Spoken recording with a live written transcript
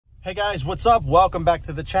Hey guys, what's up? Welcome back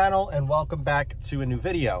to the channel and welcome back to a new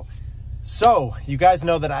video. So you guys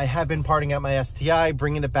know that I have been parting out my STI,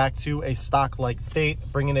 bringing it back to a stock-like state,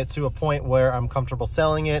 bringing it to a point where I'm comfortable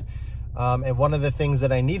selling it. And one of the things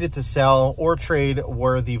that I needed to sell or trade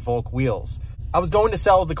were the Volk wheels. I was going to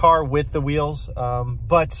sell the car with the wheels,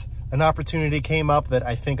 but an opportunity came up that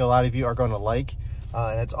I think a lot of you are going to like.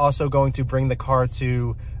 And it's also going to bring the car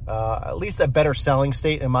to at least a better selling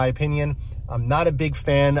state, in my opinion. I'm not a big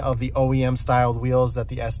fan of the OEM styled wheels that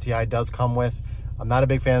the STI does come with. I'm not a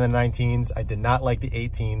big fan of the 19s. I did not like the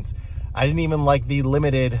 18s. I didn't even like the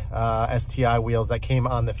limited STI wheels that came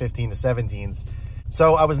on the 15 to 17s.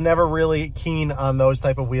 So I was never really keen on those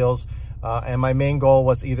type of wheels. And my main goal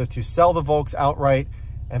was either to sell the Volks outright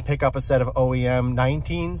and pick up a set of OEM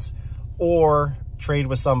 19s, or trade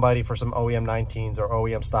with somebody for some OEM 19s or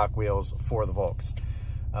OEM stock wheels for the Volks.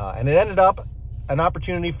 And it ended up, an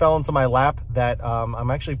opportunity fell into my lap that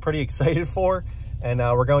I'm actually pretty excited for, and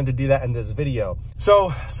we're going to do that in this video.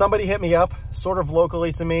 So somebody hit me up, sort of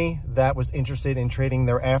locally to me, that was interested in trading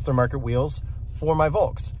their aftermarket wheels for my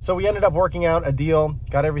Volks. So we ended up working out a deal,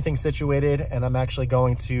 got everything situated, and I'm actually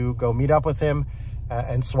going to go meet up with him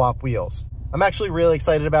and swap wheels. I'm actually really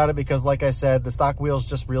excited about it because, like I said, the stock wheels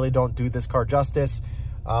just really don't do this car justice.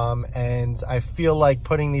 And I feel like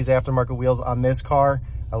putting these aftermarket wheels on this car,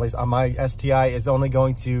 at least on my STI, is only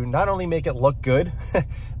going to not only make it look good,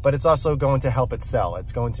 but it's also going to help it sell.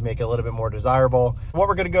 It's going to make it a little bit more desirable. What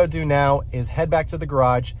we're gonna go do now is head back to the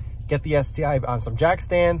garage, get the STI on some jack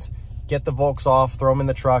stands, get the Volks off, throw them in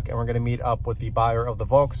the truck, and we're gonna meet up with the buyer of the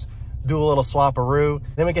Volks, do a little swap-a-roo.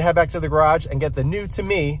 Then we can head back to the garage and get the new, to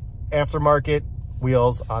me, aftermarket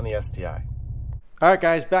wheels on the STI. All right,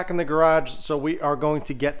 guys, back in the garage. So we are going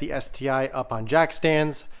to get the STI up on jack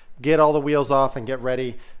stands, get all the wheels off, and get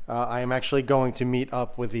ready. I am actually going to meet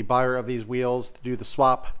up with the buyer of these wheels to do the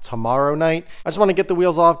swap tomorrow night. I just want to get the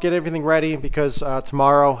wheels off, get everything ready, because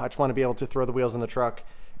tomorrow I just want to be able to throw the wheels in the truck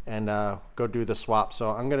and go do the swap.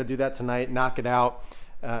 So I'm going to do that tonight, knock it out,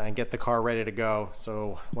 and get the car ready to go.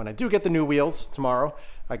 So when I do get the new wheels tomorrow,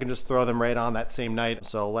 I can just throw them right on that same night.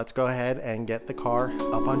 So let's go ahead and get the car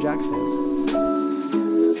up on jack stands.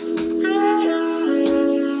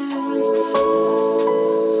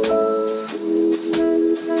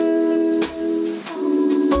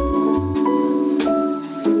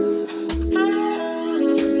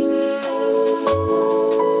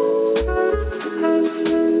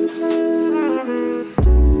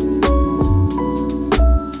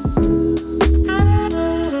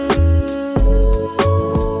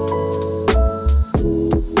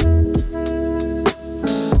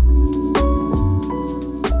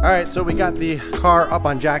 All right, so we got the car up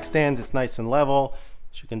on jack stands. It's nice and level.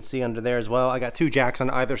 As you can see under there as well, I got two jacks on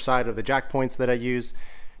either side of the jack points that I use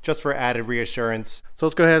just for added reassurance. So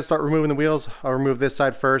let's go ahead and start removing the wheels. I'll remove this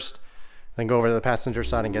side first, then go over to the passenger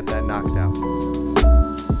side and get that knocked out.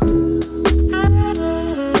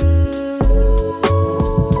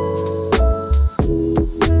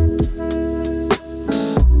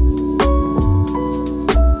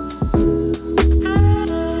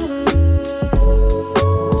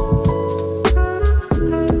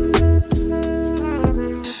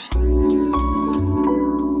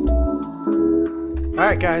 All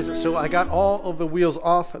right, guys, so I got all of the wheels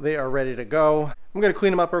off. They are ready to go. I'm gonna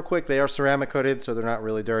clean them up real quick. They are ceramic coated, so they're not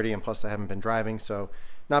really dirty, and plus I haven't been driving, so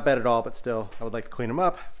not bad at all, but still, I would like to clean them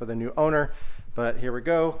up for the new owner. But here we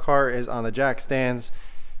go. Car is on the jack stands.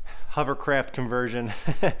 Hovercraft conversion.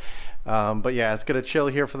 But yeah, it's gonna chill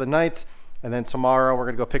here for the night, and then tomorrow we're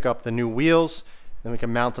gonna go pick up the new wheels. Then we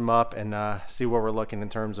can mount them up and see where we're looking in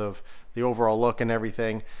terms of the overall look and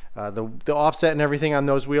everything. The offset and everything on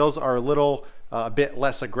those wheels are a bit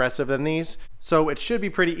less aggressive than these, so it should be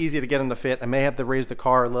pretty easy to get them to fit. I may have to raise the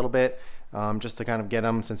car a little bit just to kind of get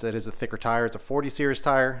them, since it is a thicker tire. It's a 40 series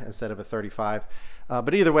tire instead of a 35.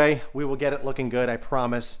 But either way, we will get it looking good, I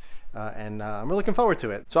promise. And I'm really looking forward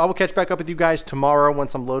to it. So I will catch back up with you guys tomorrow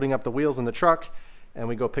once I'm loading up the wheels in the truck and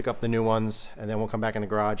we go pick up the new ones, and then we'll come back in the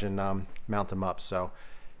garage and mount them up. So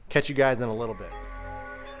catch you guys in a little bit.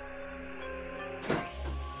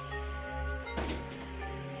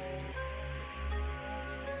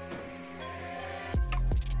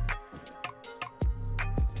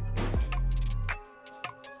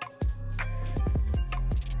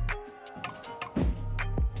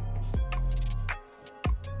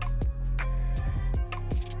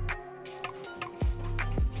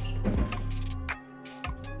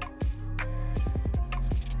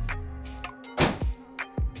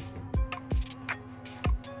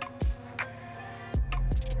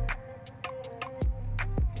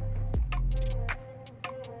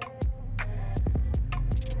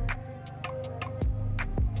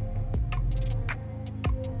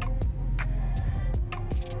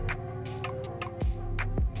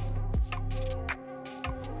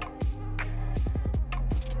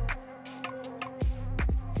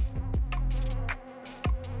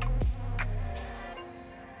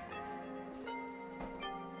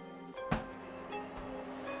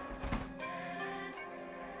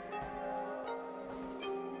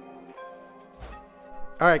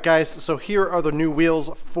 All right, guys, so here are the new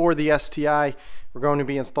wheels for the STI. We're going to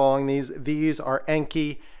be installing these. These are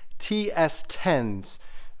Enkei TS10s.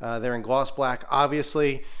 They're in gloss black,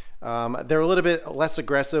 obviously. They're a little bit less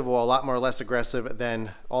aggressive, well, a lot more less aggressive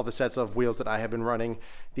than all the sets of wheels that I have been running.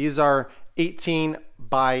 These are 18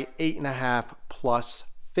 by 8.5 plus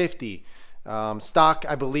 50. Stock,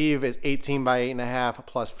 I believe, is 18 by 8.5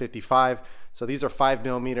 plus 55. So these are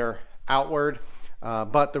 5mm outward.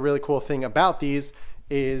 But the really cool thing about these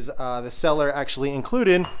is the seller actually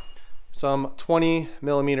included some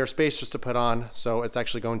 20mm spacers to put on, so it's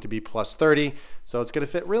actually going to be plus 30, so it's going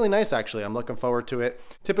to fit really nice. Actually, I'm looking forward to it.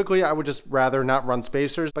 Typically I would just rather not run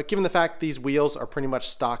spacers, but given the fact these wheels are pretty much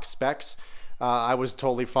stock specs, I was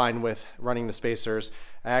totally fine with running the spacers.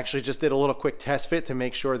 I actually just did a little quick test fit to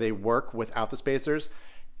make sure they work without the spacers,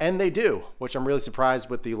 and they do, which I'm really surprised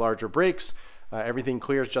with the larger brakes. Everything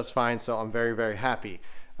clears just fine, so I'm very, very happy.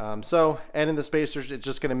 So adding the spacers, it's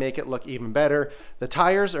just going to make it look even better. The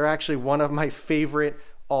tires are actually one of my favorite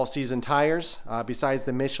all-season tires. Besides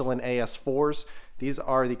the Michelin AS4s, these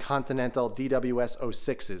are the Continental DWS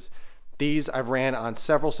 06s. These I've ran on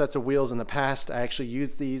several sets of wheels in the past. I actually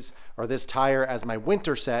used these, or this tire, as my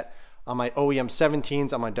winter set on my OEM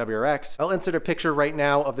 17s on my WRX. I'll insert a picture right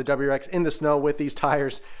now of the WRX in the snow with these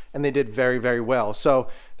tires, and they did very, very well. So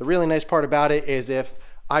the really nice part about it is if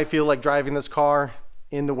I feel like driving this car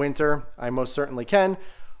in the winter, I most certainly can.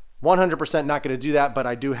 100% not going to do that, but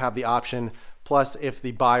I do have the option. Plus, if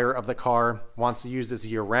the buyer of the car wants to use this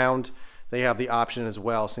year round, they have the option as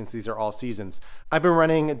well, since these are all seasons. I've been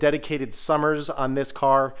running dedicated summers on this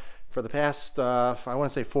car for the past, I want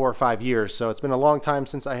to say 4 or 5 years. So it's been a long time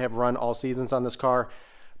since I have run all seasons on this car,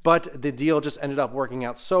 but the deal just ended up working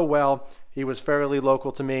out so well. He was fairly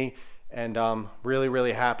local to me, and really,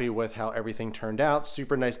 really happy with how everything turned out.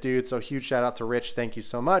 Super nice dude, so huge shout out to Rich. Thank you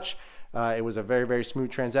so much. It was a very, very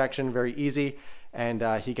smooth transaction, very easy, and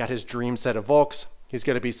he got his dream set of Volks. He's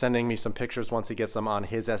going to be sending me some pictures once he gets them on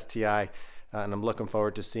his STI, and I'm looking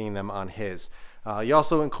forward to seeing them on his. He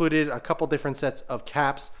also included a couple different sets of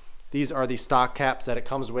caps. These are the stock caps that it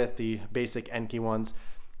comes with, the basic Enkei ones.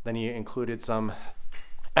 Then he included some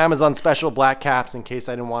Amazon special black caps in case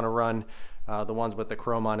I didn't want to run the ones with the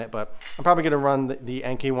chrome on it, but I'm probably going to run the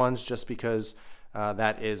Enkei ones just because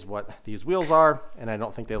that is what these wheels are, and I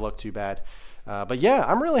don't think they look too bad. But yeah,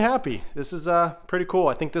 I'm really happy. This is pretty cool.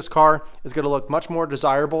 I think this car is going to look much more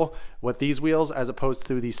desirable with these wheels as opposed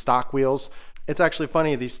to the stock wheels. It's actually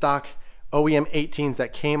funny, the stock OEM 18s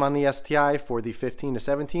that came on the STI for the 15 to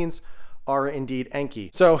 17s are indeed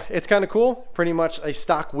Enkei. So it's kind of cool, pretty much a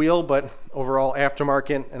stock wheel, but overall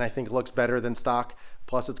aftermarket, and I think it looks better than stock.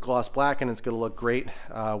 Plus it's gloss black, and it's going to look great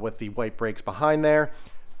with the white brakes behind there.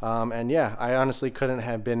 And yeah, I honestly couldn't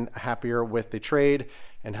have been happier with the trade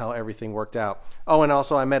and how everything worked out. Oh, and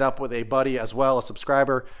also I met up with a buddy as well, a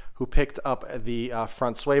subscriber, who picked up the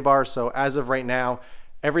front sway bar. So as of right now,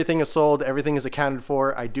 everything is sold, everything is accounted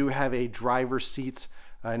for. I do have a driver's seat,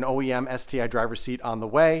 an OEM STI driver's seat on the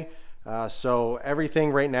way. So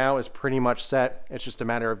everything right now is pretty much set. It's just a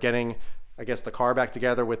matter of getting, I guess, the car back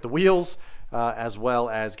together with the wheels, as well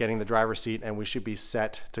as getting the driver's seat, and we should be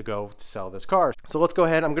set to go to sell this car. So let's go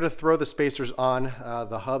ahead. I'm going to throw the spacers on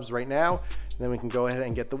the hubs right now, and then we can go ahead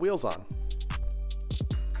and get the wheels on.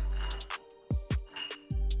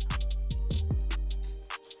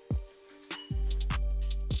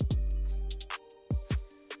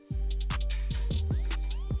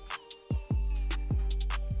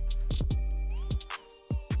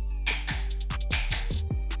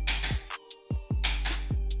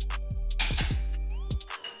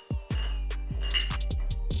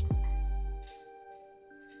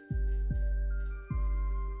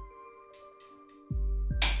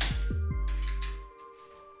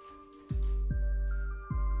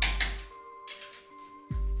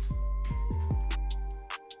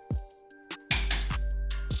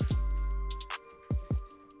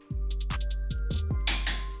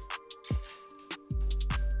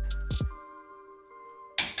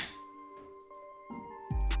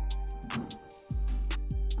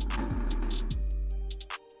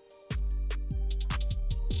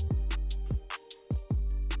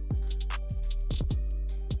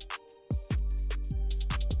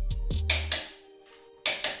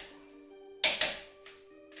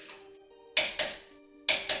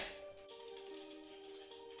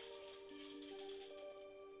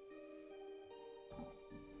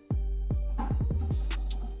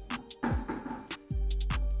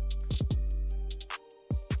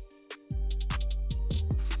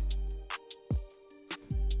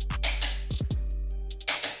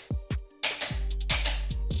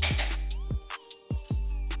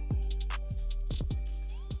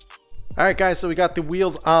 All right, guys, so we got the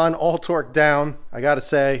wheels on, all torqued down. I gotta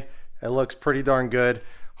say, it looks pretty darn good.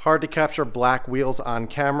 Hard to capture black wheels on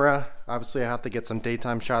camera. Obviously, I have to get some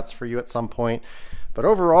daytime shots for you at some point. But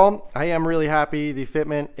overall, I am really happy. The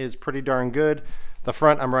fitment is pretty darn good. The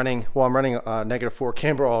front, I'm running a -4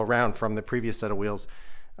 camber all around from the previous set of wheels.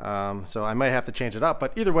 So I might have to change it up.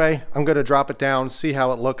 But either way, I'm gonna drop it down, see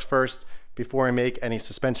how it looks first before I make any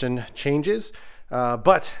suspension changes.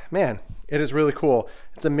 But man, it is really cool.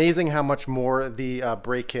 It's amazing how much more the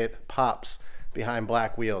brake kit pops behind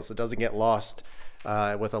black wheels. It doesn't get lost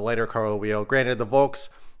with a lighter color wheel. Granted, the Volks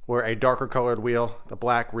were a darker colored wheel. The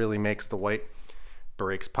black really makes the white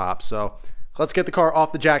brakes pop. So let's get the car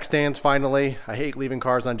off the jack stands finally. I hate leaving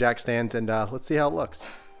cars on jack stands, and let's see how it looks.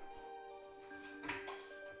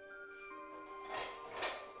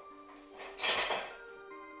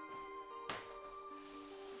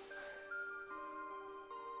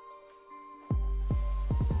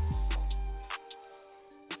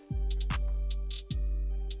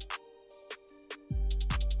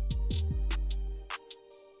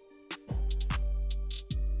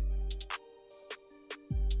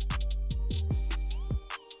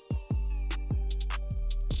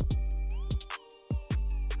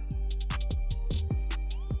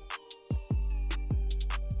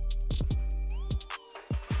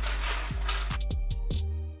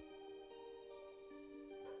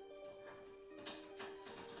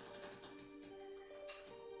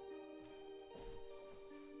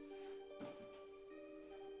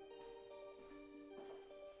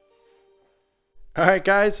 All right,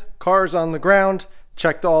 guys, car's on the ground,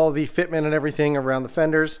 checked all the fitment and everything around the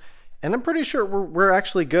fenders, and I'm pretty sure we're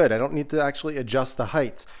actually good. I don't need to actually adjust the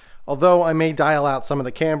heights, although I may dial out some of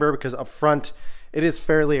the camber because up front it is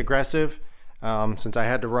fairly aggressive. Since I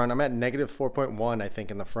had to run, I'm at -4.1, I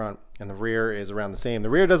think, in the front, and the rear is around the same. The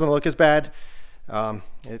rear doesn't look as bad.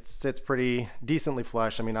 It's pretty decently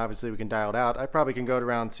flush. I mean, obviously we can dial it out. I probably can go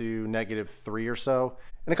around to -3 or so.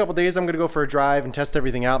 In a couple days, I'm going to go for a drive and test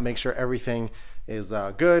everything out, make sure everything is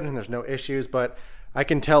good and there's no issues. But I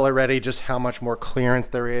can tell already just how much more clearance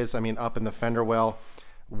there is. I mean, up in the fender well,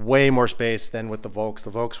 way more space than with the Volks.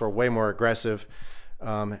 The Volks were way more aggressive,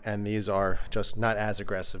 and these are just not as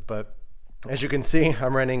aggressive. But as you can see,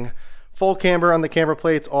 I'm running full camber on the camber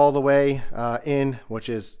plates all the way in, which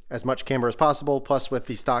is as much camber as possible, plus with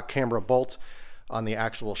the stock camber bolt on the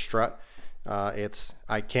actual strut.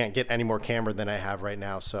 I can't get any more camber than I have right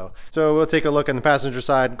now. So we'll take a look on the passenger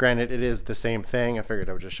side. Granted, it is the same thing. I figured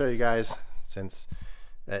I would just show you guys since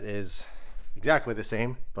that is exactly the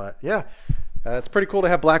same. But yeah, it's pretty cool to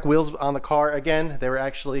have black wheels on the car again. They were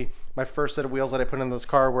actually my first set of wheels that I put in this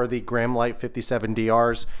car were the Graham Light 57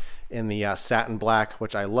 DRs in the satin black,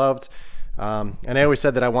 which I loved. And I always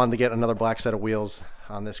said that I wanted to get another black set of wheels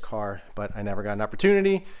on this car, but I never got an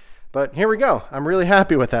opportunity. But here we go. I'm really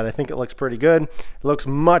happy with that. I think it looks pretty good. It looks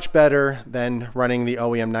much better than running the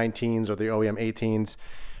OEM 19s or the OEM 18s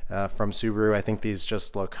from Subaru. I think these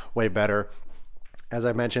just look way better. As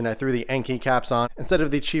I mentioned, I threw the Enki caps on instead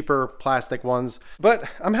of the cheaper plastic ones, but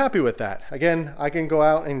I'm happy with that. Again, I can go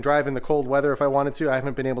out and drive in the cold weather if I wanted to. I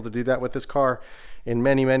haven't been able to do that with this car in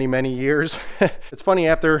many years. It's funny,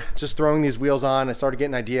 after just throwing these wheels on, I started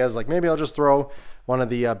getting ideas like maybe I'll just throw one of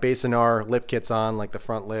the Basin R lip kits on, like the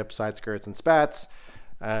front lip, side skirts, and spats.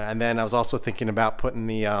 And then I was also thinking about putting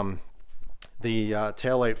the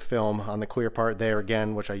taillight film on the clear part there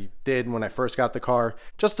again, which I did when I first got the car,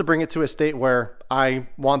 just to bring it to a state where I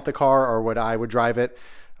want the car or what I would drive it.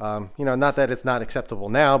 You know, not that it's not acceptable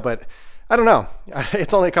now, but I don't know.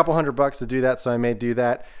 It's only a couple $100 to do that, so I may do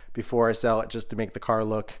that before I sell it, just to make the car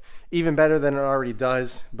look even better than it already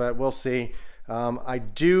does, but we'll see. I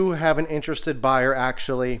do have an interested buyer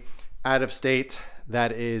actually out of state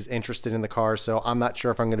that is interested in the car, so I'm not sure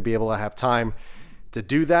if I'm going to be able to have time to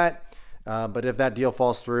do that. But if that deal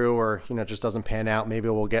falls through, or just doesn't pan out, maybe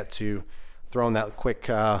we'll get to throwing that quick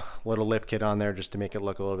little lip kit on there just to make it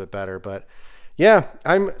look a little bit better. But yeah,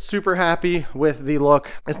 I'm super happy with the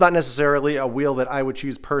look. It's not necessarily a wheel that I would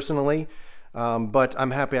choose personally, but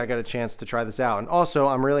I'm happy I got a chance to try this out. And also,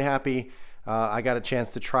 I'm really happy I got a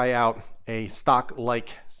chance to try out a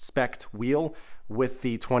stock-like spec'd wheel with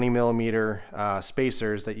the 20mm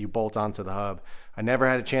spacers that you bolt onto the hub. I never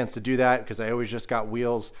had a chance to do that because I always just got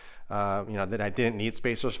wheels that I didn't need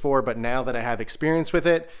spacers for. But now that I have experience with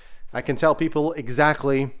it, I can tell people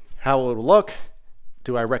exactly how it will look.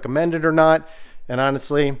 Do I recommend it or not? And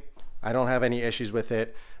honestly, I don't have any issues with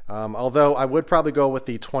it. Although I would probably go with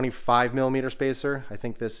the 25mm spacer. I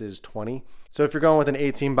think this is 20. So if you're going with an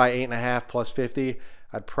 18 by 8.5 plus 50,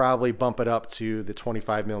 I'd probably bump it up to the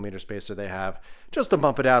 25mm spacer they have, just to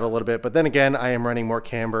bump it out a little bit. But then again, I am running more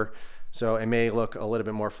camber, So it may look a little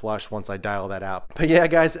bit more flush once I dial that out. But yeah,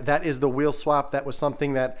 guys, that is the wheel swap. That was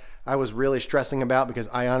something that I was really stressing about because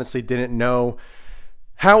I honestly didn't know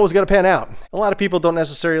how it was going to pan out. A lot of people don't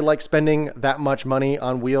necessarily like spending that much money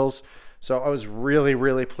on wheels. So I was really,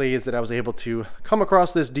 really pleased that I was able to come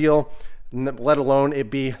across this deal, let alone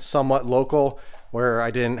it be somewhat local, where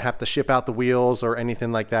I didn't have to ship out the wheels or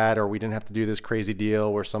anything like that, or we didn't have to do this crazy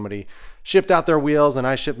deal where somebody shipped out their wheels and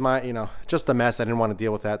I shipped my, just a mess. I didn't want to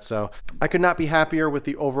deal with that. So I could not be happier with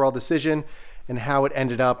the overall decision and how it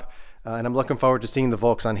ended up. And I'm looking forward to seeing the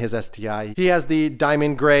Volks on his STI. He has the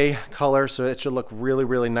diamond gray color, so it should look really,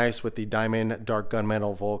 really nice with the diamond dark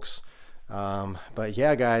gunmetal Volks. But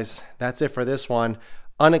yeah, guys, that's it for this one.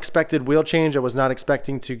 Unexpected wheel change. I was not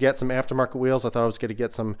expecting to get some aftermarket wheels. I thought I was going to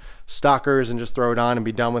get some stockers and just throw it on and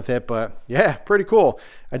be done with it. But yeah, pretty cool.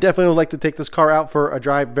 I definitely would like to take this car out for a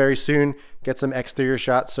drive very soon, get some exterior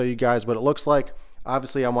shots, show you guys what it looks like.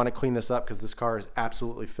 Obviously, I want to clean this up because this car is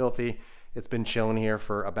absolutely filthy. It's been chilling here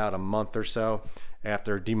for about a month or so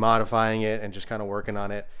after demodifying it and just kind of working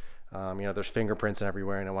on it. There's fingerprints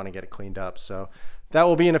everywhere and I want to get it cleaned up. So that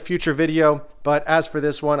will be in a future video. But as for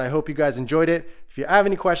this one, I hope you guys enjoyed it. If you have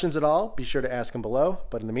any questions at all, be sure to ask them below.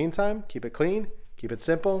 But in the meantime, keep it clean, keep it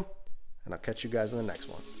simple, and I'll catch you guys in the next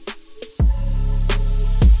one.